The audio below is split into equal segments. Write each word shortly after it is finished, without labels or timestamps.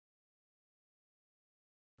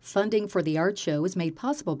Funding for the art show is made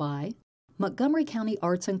possible by Montgomery County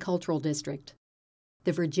Arts and Cultural District,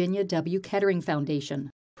 the Virginia W. Kettering Foundation,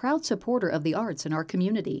 proud supporter of the arts in our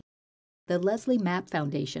community, the Leslie Mapp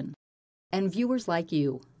Foundation, and viewers like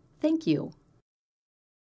you. Thank you.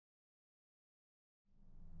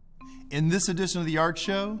 In this edition of the Art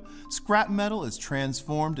Show, scrap metal is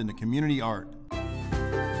transformed into community art.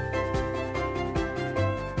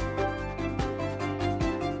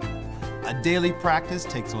 A daily practice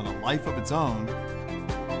takes on a life of its own.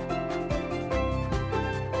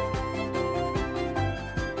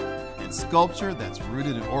 And sculpture that's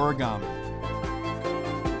rooted in origami.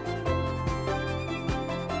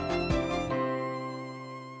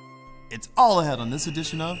 It's all ahead on this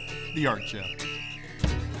edition of The Art Show.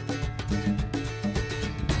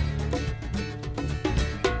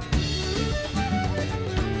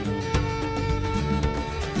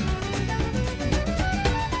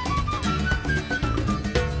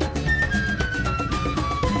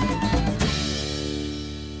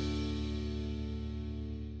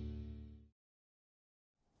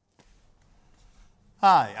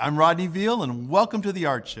 Hi, I'm Rodney Veal, and welcome to The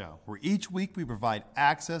Art Show, where each week we provide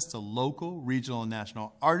access to local, regional, and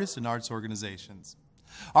national artists and arts organizations.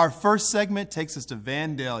 Our first segment takes us to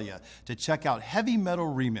Vandalia to check out Heavy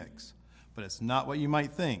Metal Remix. But it's not what you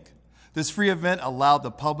might think. This free event allowed the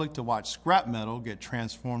public to watch scrap metal get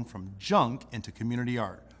transformed from junk into community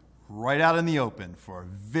art, right out in the open for a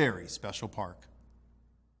very special park.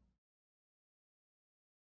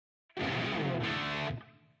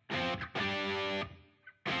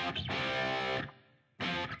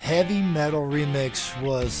 Heavy Metal Remix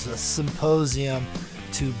was a symposium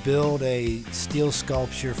to build a steel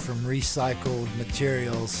sculpture from recycled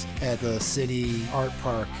materials at the City Art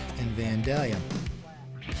Park in Vandalia.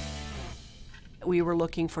 We were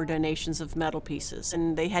looking for donations of metal pieces,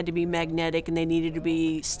 and they had to be magnetic, and they needed to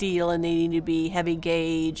be steel, and they needed to be heavy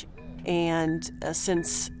gauge. And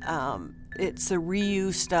since it's a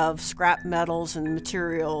reuse of scrap metals and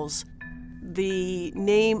materials, the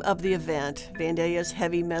name of the event, Vandalia's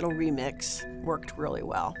Heavy Metal Remix, worked really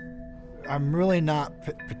well. I'm really not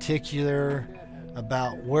particular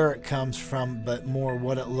about where it comes from, but more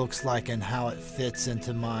what it looks like and how it fits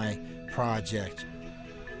into my project.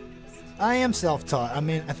 I am self-taught. I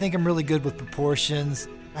mean, I think I'm really good with proportions.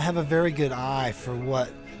 I have a very good eye for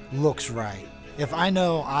what looks right. If I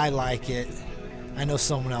know I like it, I know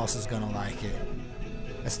someone else is going to like it.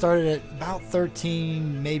 I started it about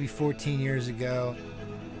 13, maybe 14 years ago.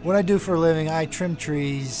 What I do for a living, I trim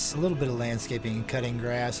trees, a little bit of landscaping and cutting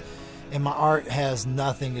grass, and my art has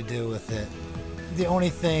nothing to do with it. The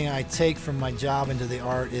only thing I take from my job into the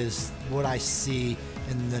art is what I see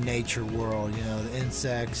in the nature world, you know, the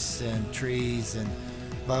insects and trees and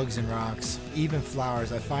bugs and rocks, even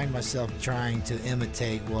flowers. I find myself trying to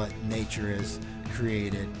imitate what nature has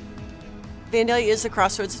created. Vandalia is the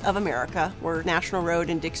crossroads of America, where National Road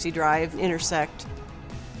and Dixie Drive intersect.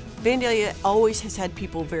 Vandalia always has had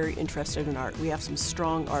people very interested in art. We have some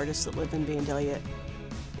strong artists that live in Vandalia.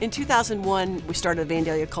 In 2001, we started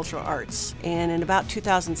Vandalia Cultural Arts, and in about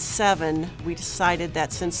 2007, we decided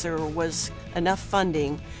that since there was enough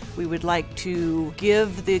funding, we would like to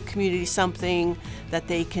give the community something that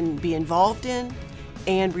they can be involved in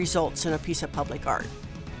and results in a piece of public art.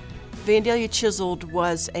 Vandalia Chiseled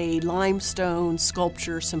was a limestone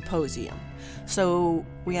sculpture symposium. So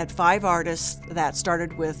we had 5 artists that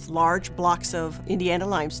started with large blocks of Indiana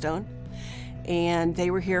limestone, and they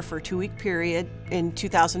were here for a 2-week period in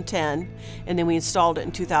 2010, and then we installed it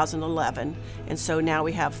in 2011. And so now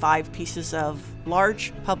we have 5 pieces of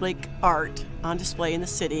large public art on display in the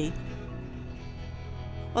city.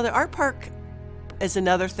 Well, the art park is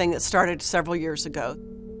another thing that started several years ago.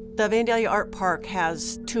 The Vandalia Art Park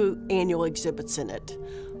has 2 annual exhibits in it.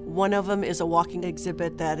 One of them is a walking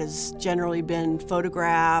exhibit that has generally been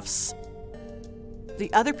photographs.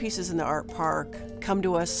 The other pieces in the art park come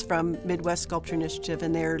to us from Midwest Sculpture Initiative,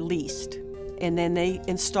 and they're leased. And then they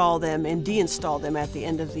install them and deinstall them at the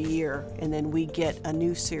end of the year, and then we get a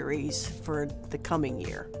new series for the coming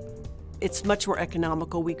year. It's much more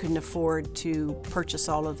economical. We couldn't afford to purchase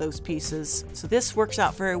all of those pieces. So this works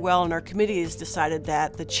out very well, and our committee has decided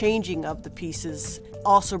that the changing of the pieces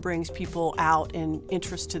also brings people out and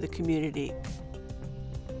interest to the community.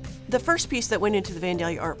 The first piece that went into the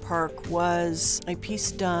Vandalia Art Park was a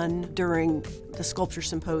piece done during the Sculpture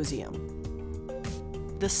Symposium.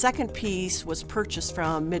 The second piece was purchased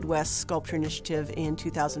from Midwest Sculpture Initiative in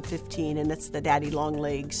 2015, and it's the Daddy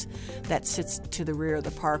Longlegs that sits to the rear of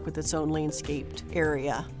the park with its own landscaped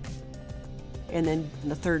area. And then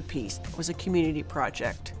the third piece was a community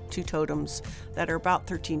project, 2 totems that are about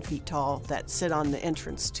 13 feet tall that sit on the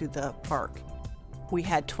entrance to the park. We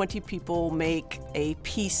had 20 people make a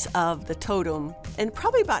piece of the totem, and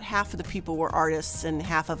probably about half of the people were artists and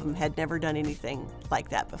half of them had never done anything like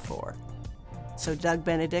that before. So Doug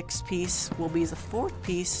Benedict's piece will be the 4th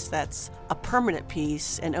piece that's a permanent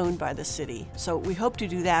piece and owned by the city. So we hope to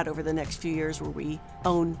do that over the next few years, where we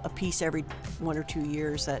own a piece every 1 or 2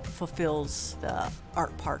 years that fulfills the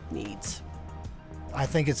art park needs. I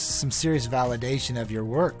think it's some serious validation of your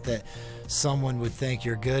work that someone would think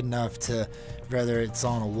you're good enough to, whether it's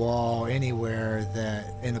on a wall, anywhere,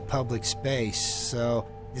 that in a public space. So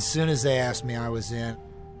as soon as they asked me, I was in.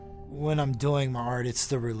 When I'm doing my art, it's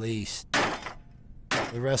the release.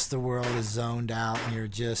 The rest of the world is zoned out and you're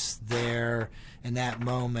just there in that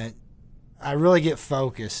moment. I really get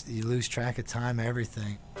focused. You lose track of time,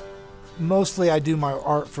 everything. Mostly I do my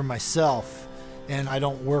art for myself, and I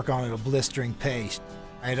don't work on it at a blistering pace.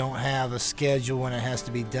 I don't have a schedule when it has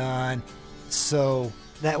to be done. So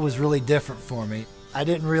that was really different for me. I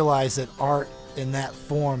didn't realize that art in that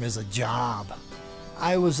form is a job.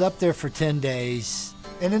 I was up there for 10 days,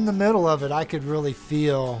 and in the middle of it, I could really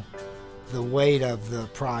feel the weight of the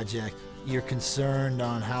project. You're concerned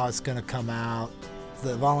on how it's going to come out.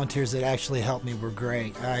 The volunteers that actually helped me were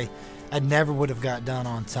great. I never would have got done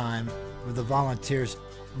on time. The volunteers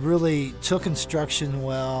really took instruction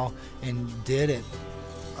well and did it.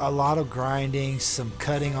 A lot of grinding, some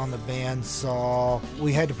cutting on the bandsaw.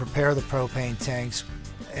 We had to prepare the propane tanks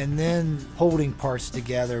and then holding parts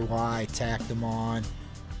together while I tacked them on.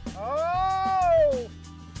 Oh,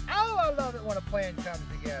 I love it when a plan comes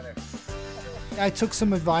together. I took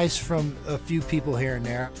some advice from a few people here and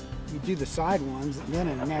there. You do the side ones, and then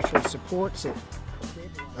it naturally supports it.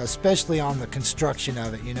 Especially on the construction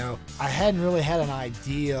of it, you know. I hadn't really had an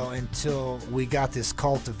idea until we got this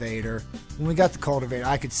cultivator. When we got the cultivator,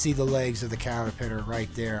 I could see the legs of the caterpillar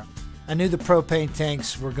right there. I knew the propane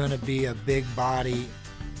tanks were going to be a big body.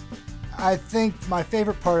 I think my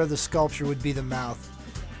favorite part of the sculpture would be the mouth.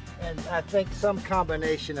 And I think some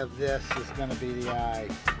combination of this is going to be the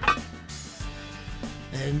eyes.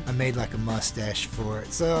 And I made like a mustache for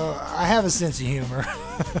it. So I have a sense of humor.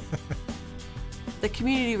 The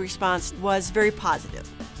community response was very positive.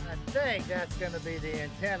 I think that's going to be the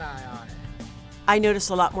antennae on it. I noticed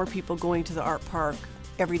a lot more people going to the art park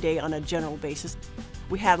every day on a general basis.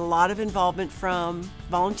 We had a lot of involvement from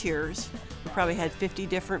volunteers. We probably had 50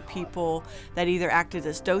 different people that either acted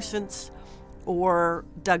as docents or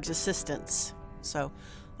Doug's assistants. So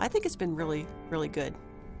I think it's been really, really good.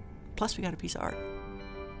 Plus we got a piece of art.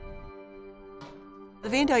 The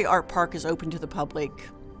Vandalia Art Park is open to the public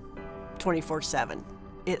 24/7.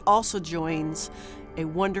 It also joins a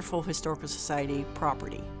wonderful Historical Society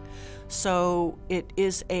property. So it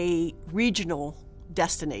is a regional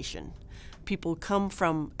destination. People come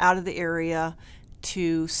from out of the area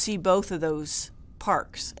to see both of those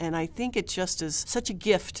parks, and I think it just is such a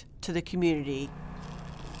gift to the community.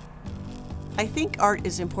 I think art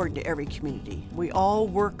is important to every community. We all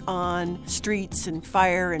work on streets and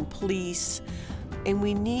fire and police, and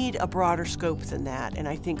we need a broader scope than that, and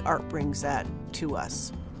I think art brings that to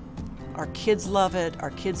us. Our kids love it.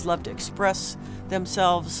 Our kids love to express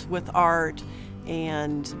themselves with art,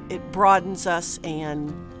 and it broadens us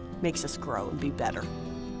and makes us grow and be better.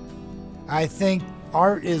 I think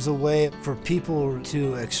art is a way for people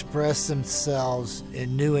to express themselves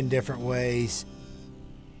in new and different ways.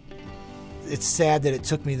 It's sad that it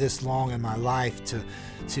took me this long in my life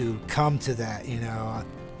to come to that, you know.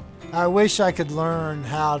 I wish I could learn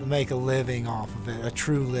how to make a living off of it, a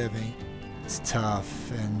true living. It's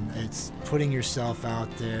tough, and it's putting yourself out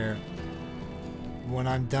there. When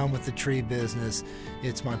I'm done with the tree business,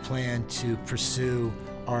 it's my plan to pursue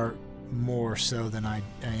art more so than I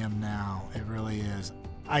am now. It really is.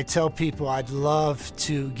 I tell people I'd love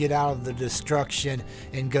to get out of the destruction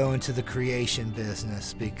and go into the creation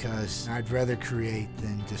business, because I'd rather create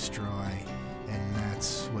than destroy, and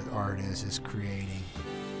that's what art is creating.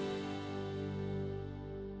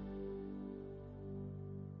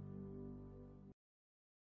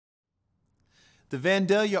 The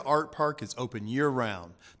Vandalia Art Park is open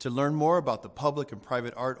year-round. To learn more about the public and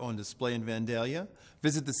private art on display in Vandalia,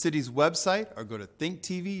 visit the city's website or go to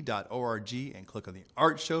thinktv.org and click on the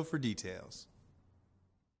Art Show for details.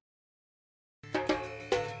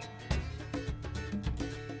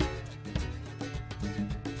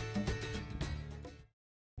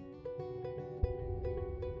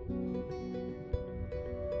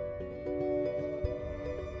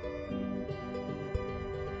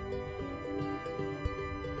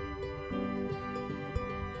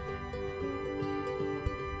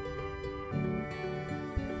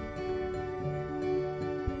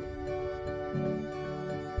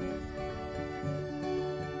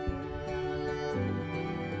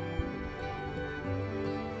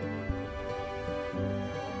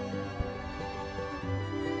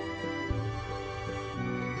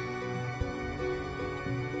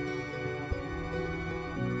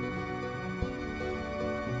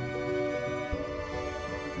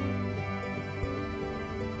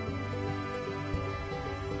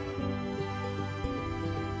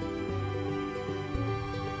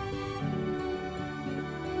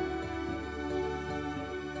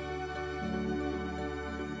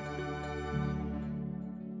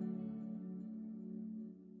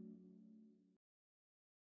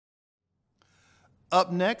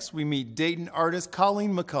 Up next, we meet Dayton artist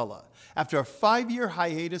Colleen McCullough. After a 5-year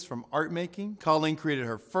hiatus from art making, Colleen created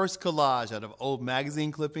her first collage out of old magazine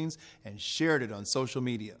clippings and shared it on social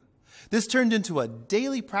media. This turned into a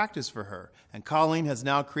daily practice for her, and Colleen has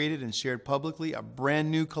now created and shared publicly a brand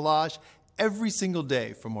new collage every single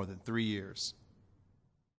day for more than 3 years.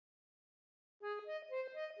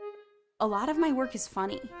 A lot of my work is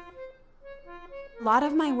funny. A lot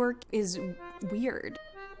of my work is weird.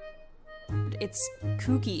 It's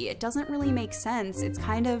kooky. It doesn't really make sense. It's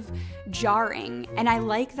kind of jarring. And I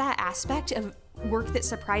like that aspect of work that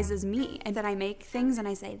surprises me, and that I make things and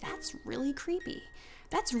I say, that's really creepy.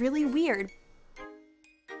 That's really weird.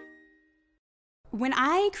 When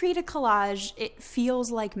I create a collage, it feels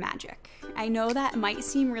like magic. I know that might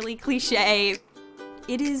seem really cliche.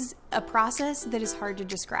 It is a process that is hard to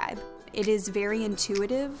describe. It is very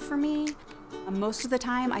intuitive for me. Most of the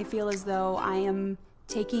time, I feel as though I am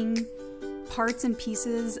taking parts and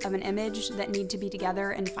pieces of an image that need to be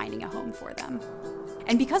together and finding a home for them.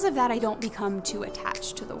 And because of that, I don't become too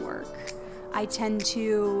attached to the work. I tend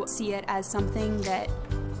to see it as something that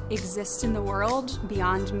exists in the world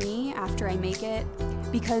beyond me after I make it,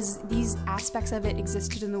 because these aspects of it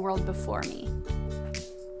existed in the world before me.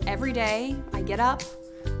 Every day, I get up,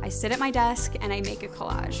 I sit at my desk, and I make a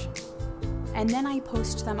collage. And then I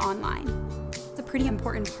post them online. A pretty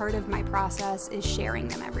important part of my process is sharing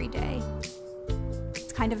them every day.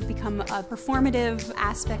 It's kind of become a performative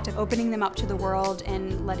aspect of opening them up to the world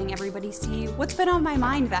and letting everybody see what's been on my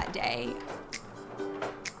mind that day.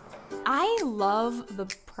 I love the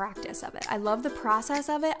practice of it. I love the process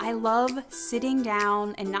of it. I love sitting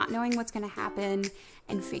down and not knowing what's going to happen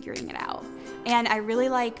and figuring it out. And I really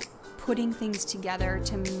like putting things together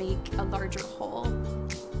to make a larger whole.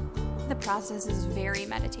 The process is very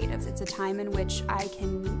meditative. It's a time in which I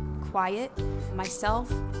can quiet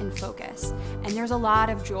myself and focus. And there's a lot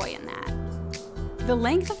of joy in that. The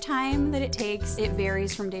length of time that it takes, it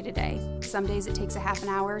varies from day to day. Some days it takes a half an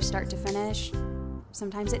hour, start to finish.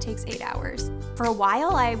 Sometimes it takes 8 hours. For a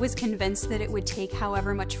while, I was convinced that it would take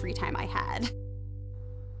however much free time I had.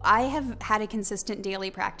 I have had a consistent daily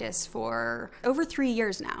practice for over 3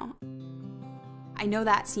 years now. I know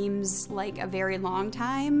that seems like a very long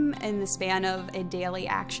time in the span of a daily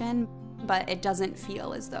action, but it doesn't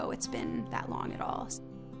feel as though it's been that long at all.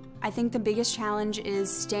 I think the biggest challenge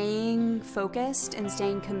is staying focused and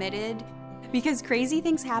staying committed, because crazy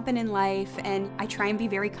things happen in life, and I try and be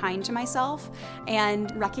very kind to myself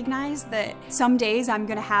and recognize that some days I'm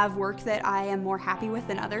gonna have work that I am more happy with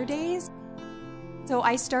than other days. So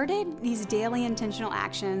I started these daily intentional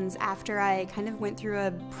actions after I kind of went through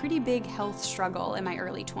a pretty big health struggle in my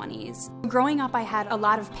early 20s. Growing up, I had a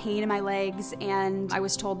lot of pain in my legs, and I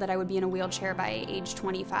was told that I would be in a wheelchair by age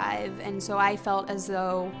 25, and so I felt as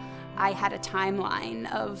though I had a timeline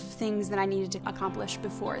of things that I needed to accomplish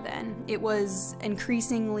before then. It was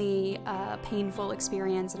increasingly a painful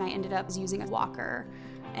experience, and I ended up using a walker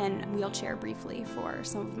and wheelchair briefly for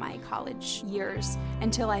some of my college years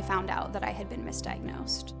until I found out that I had been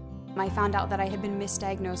misdiagnosed. I found out that I had been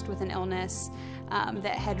misdiagnosed with an illness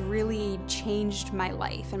that had really changed my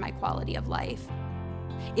life and my quality of life.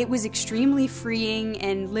 It was extremely freeing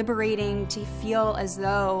and liberating to feel as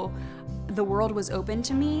though the world was open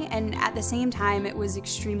to me, and at the same time it was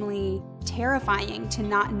extremely terrifying to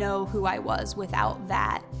not know who I was without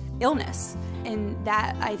that illness. And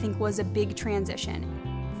that, I think, was a big transition.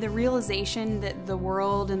 The realization that the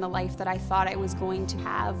world and the life that I thought I was going to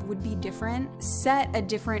have would be different set a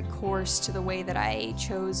different course to the way that I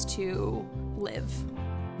chose to live.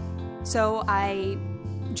 So I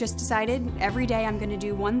just decided every day I'm going to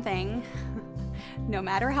do one thing, no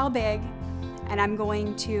matter how big, and I'm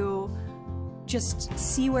going to just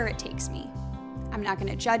see where it takes me. I'm not going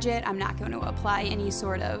to judge it. I'm not going to apply any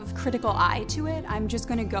sort of critical eye to it. I'm just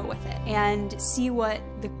going to go with it and see what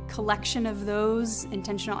the collection of those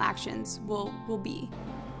intentional actions will be.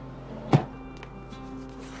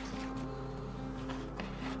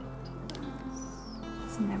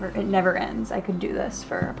 It never ends. I could do this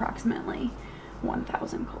for approximately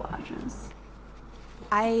 1,000 collages.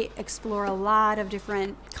 I explore a lot of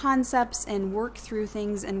different concepts and work through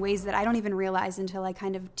things in ways that I don't even realize until I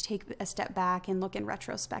kind of take a step back and look in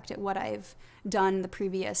retrospect at what I've done the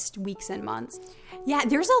previous weeks and months. Yeah,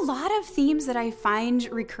 there's a lot of themes that I find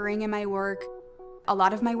recurring in my work. A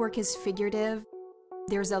lot of my work is figurative.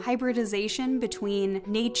 There's a hybridization between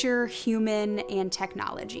nature, human, and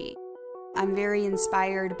technology. I'm very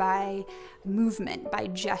inspired by movement, by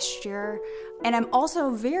gesture, and I'm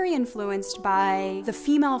also very influenced by the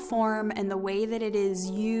female form and the way that it is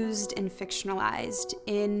used and fictionalized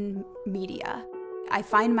in media. I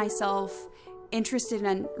find myself interested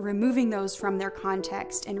in removing those from their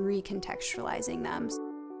context and recontextualizing them.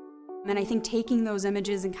 And I think taking those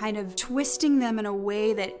images and kind of twisting them in a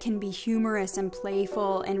way that can be humorous and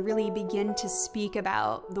playful and really begin to speak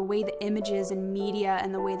about the way the images and media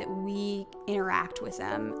and the way that we interact with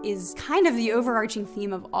them is kind of the overarching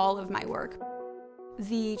theme of all of my work.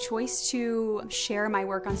 The choice to share my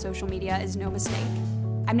work on social media is no mistake.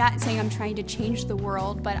 I'm not saying I'm trying to change the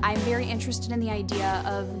world, but I'm very interested in the idea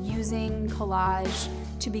of using collage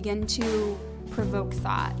to begin to provoke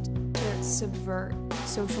thought, to subvert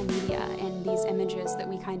social media and these images that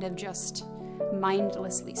we kind of just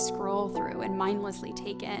mindlessly scroll through and mindlessly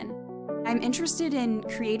take in. I'm interested in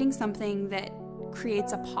creating something that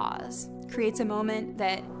creates a pause, creates a moment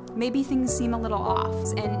that maybe things seem a little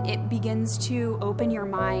off, and it begins to open your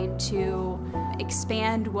mind to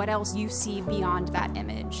expand what else you see beyond that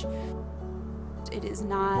image. It is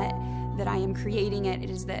not that I am creating it, it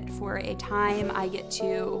is that for a time I get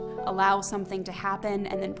to allow something to happen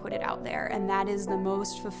and then put it out there, and that is the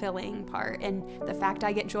most fulfilling part, and the fact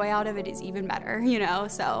I get joy out of it is even better, you know,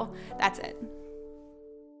 so that's it.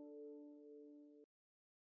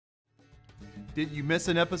 Did you miss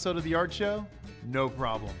an episode of The Art Show? No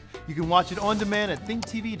problem. You can watch it on demand at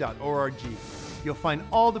thinktv.org. You'll find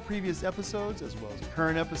all the previous episodes as well as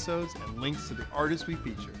current episodes and links to the artists we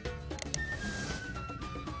feature.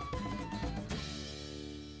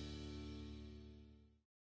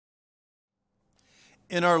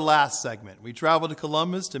 In our last segment, we traveled to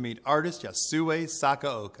Columbus to meet artist Yasue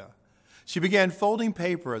Sakaoka. She began folding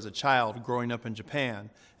paper as a child growing up in Japan,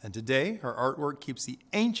 and today her artwork keeps the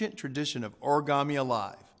ancient tradition of origami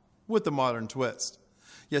alive, with a modern twist.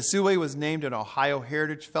 Yasue was named an Ohio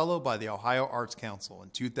Heritage Fellow by the Ohio Arts Council in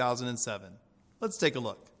 2007. Let's take a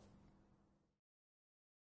look.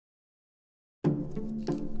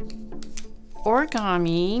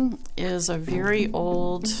 Origami is a very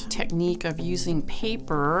old technique of using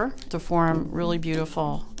paper to form really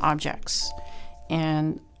beautiful objects.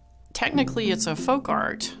 And technically it's a folk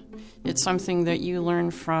art. It's something that you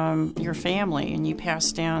learn from your family and you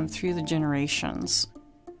pass down through the generations.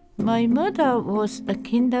 My mother was a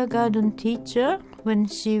kindergarten teacher when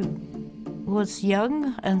she was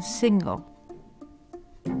young and single.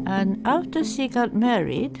 And after she got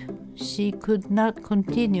married, she could not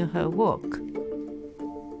continue her work.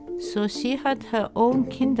 So she had her own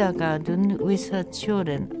kindergarten with her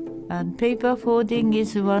children, and paper folding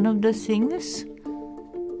is one of the things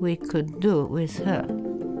we could do with her.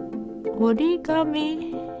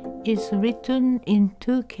 Origami is written in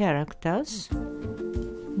 2 characters.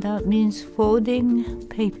 That means folding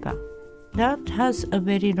paper. That has a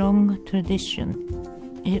very long tradition.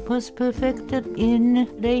 It was perfected in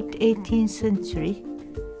late 18th century.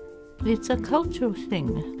 It's a cultural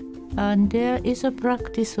thing. And there is a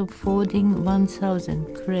practice of folding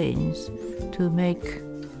 1,000 cranes to make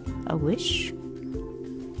a wish.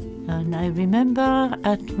 And I remember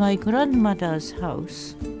at my grandmother's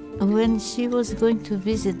house, when she was going to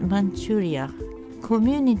visit Manchuria,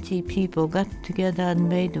 community people got together and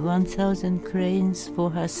made 1,000 cranes for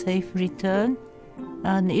her safe return,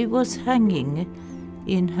 and it was hanging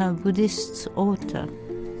in her Buddhist altar.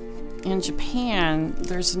 In Japan,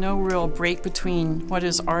 there's no real break between what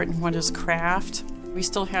is art and what is craft. We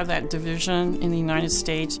still have that division in the United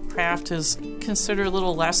States. Craft is considered a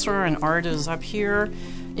little lesser and art is up here.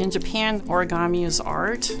 In Japan, origami is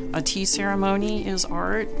art. A tea ceremony is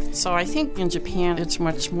art. So I think in Japan, it's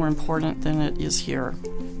much more important than it is here,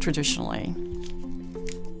 traditionally.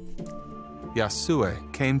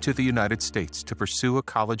 Yasue came to the United States to pursue a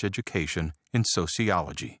college education in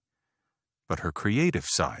sociology. But her creative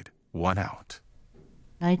side won out.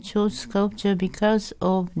 I chose sculpture because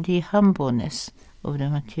of the humbleness of the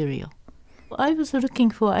material. I was looking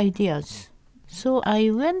for ideas. So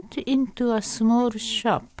I went into a small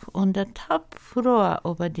shop on the top floor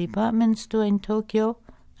of a department store in Tokyo,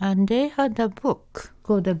 and they had a book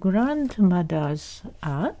called The Grandmother's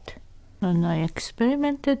Art, and I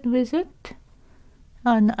experimented with it,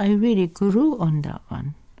 and I really grew on that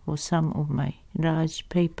one for some of my large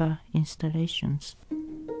paper installations.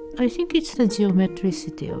 I think it's the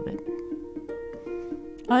geometricity of it.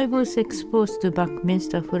 I was exposed to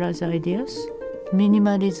Buckminster Fuller's ideas,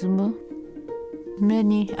 minimalism,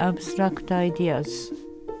 many abstract ideas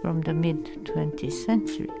from the mid-20th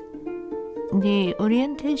century. The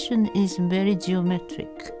orientation is very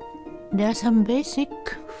geometric. There are some basic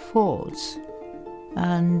folds,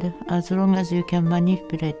 and as long as you can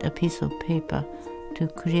manipulate a piece of paper to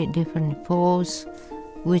create different folds,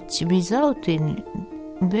 which result in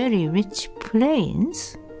very rich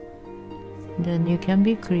planes, then you can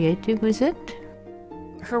be creative with it.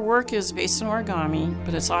 Her work is based on origami,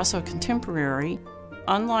 but it's also contemporary.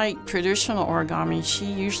 Unlike traditional origami, she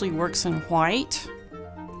usually works in white,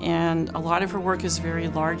 and a lot of her work is very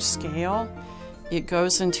large scale. It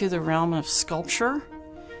goes into the realm of sculpture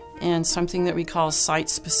and something that we call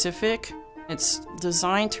site-specific. It's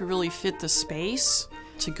designed to really fit the space,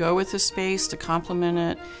 to go with the space, to complement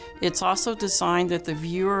it. It's also designed that the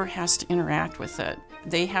viewer has to interact with it.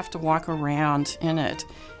 They have to walk around in it.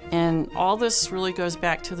 And all this really goes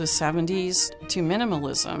back to the 70s, to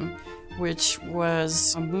minimalism, which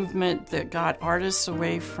was a movement that got artists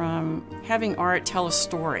away from having art tell a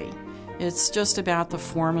story. It's just about the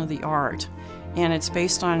form of the art. And it's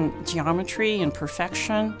based on geometry and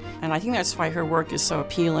perfection. And I think that's why her work is so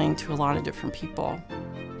appealing to a lot of different people.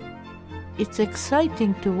 It's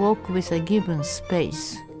exciting to walk with a given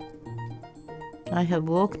space. I have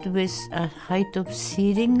walked with a height of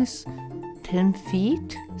ceilings 10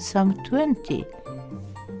 feet, some 20.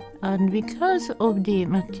 And because of the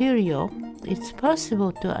material, it's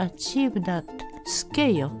possible to achieve that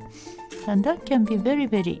scale. And that can be very,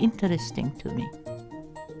 very interesting to me.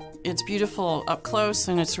 It's beautiful up close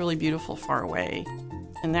and it's really beautiful far away.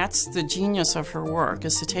 And that's the genius of her work,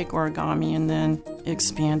 is to take origami and then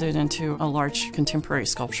expand it into a large contemporary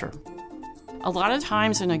sculpture. A lot of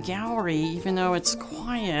times in a gallery, even though it's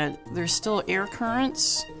quiet, there's still air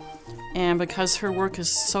currents. And because her work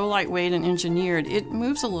is so lightweight and engineered, it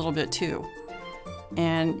moves a little bit too.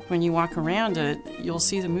 And when you walk around it, you'll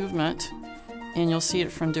see the movement and you'll see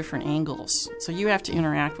it from different angles. So you have to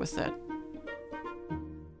interact with it.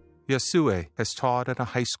 Yasue has taught at a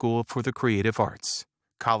high school for the creative arts,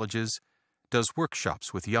 colleges, does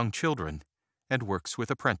workshops with young children, and works with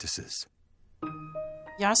apprentices.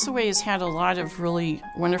 Yasue has had a lot of really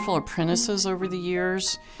wonderful apprentices over the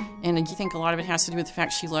years, and I think a lot of it has to do with the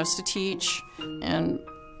fact she loves to teach, and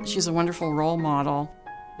she's a wonderful role model.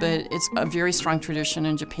 But it's a very strong tradition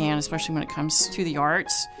in Japan, especially when it comes to the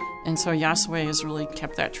arts, and so Yasue has really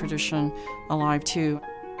kept that tradition alive too.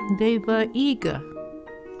 They were eager.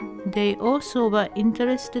 They also were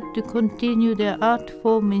interested to continue their art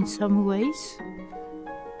form in some ways,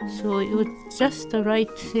 so it was just the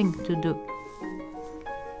right thing to do.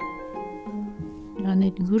 And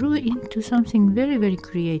it grew into something very, very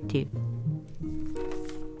creative.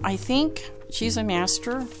 I think she's a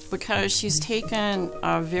master because she's taken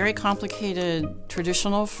a very complicated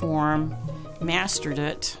traditional form, mastered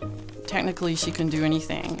it. Technically, she can do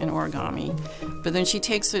anything in origami, but then she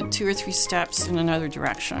takes it 2 or 3 steps in another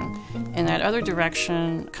direction. And that other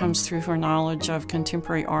direction comes through her knowledge of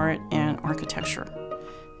contemporary art and architecture.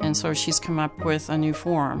 And so she's come up with a new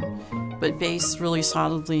form, but based really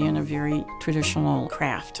solidly in a very traditional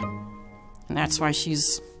craft. And that's why she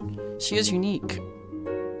is unique.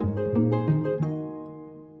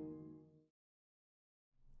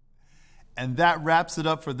 And that wraps it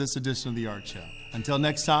up for this edition of The Art Show. Until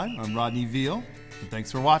next time, I'm Rodney Veal, and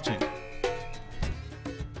thanks for watching.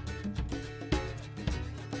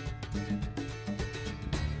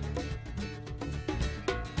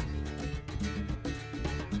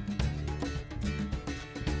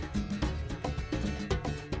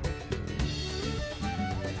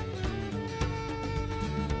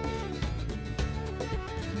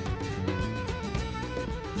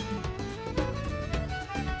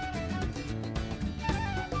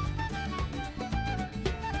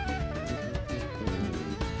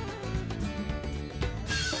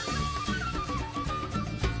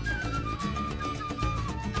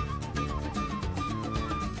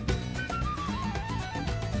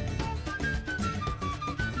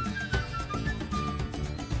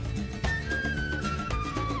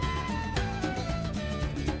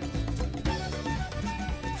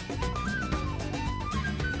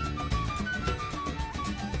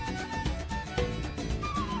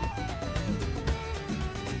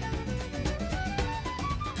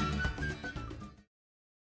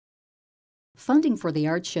 Funding for the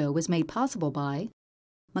art show was made possible by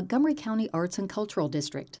Montgomery County Arts and Cultural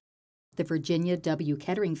District, the Virginia W.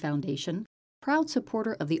 Kettering Foundation, proud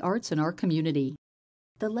supporter of the arts in our community,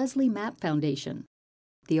 the Leslie Mapp Foundation,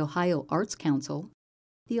 the Ohio Arts Council,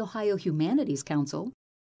 the Ohio Humanities Council,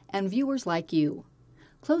 and viewers like you.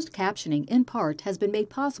 Closed captioning, in part, has been made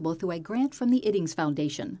possible through a grant from the Iddings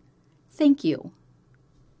Foundation. Thank you.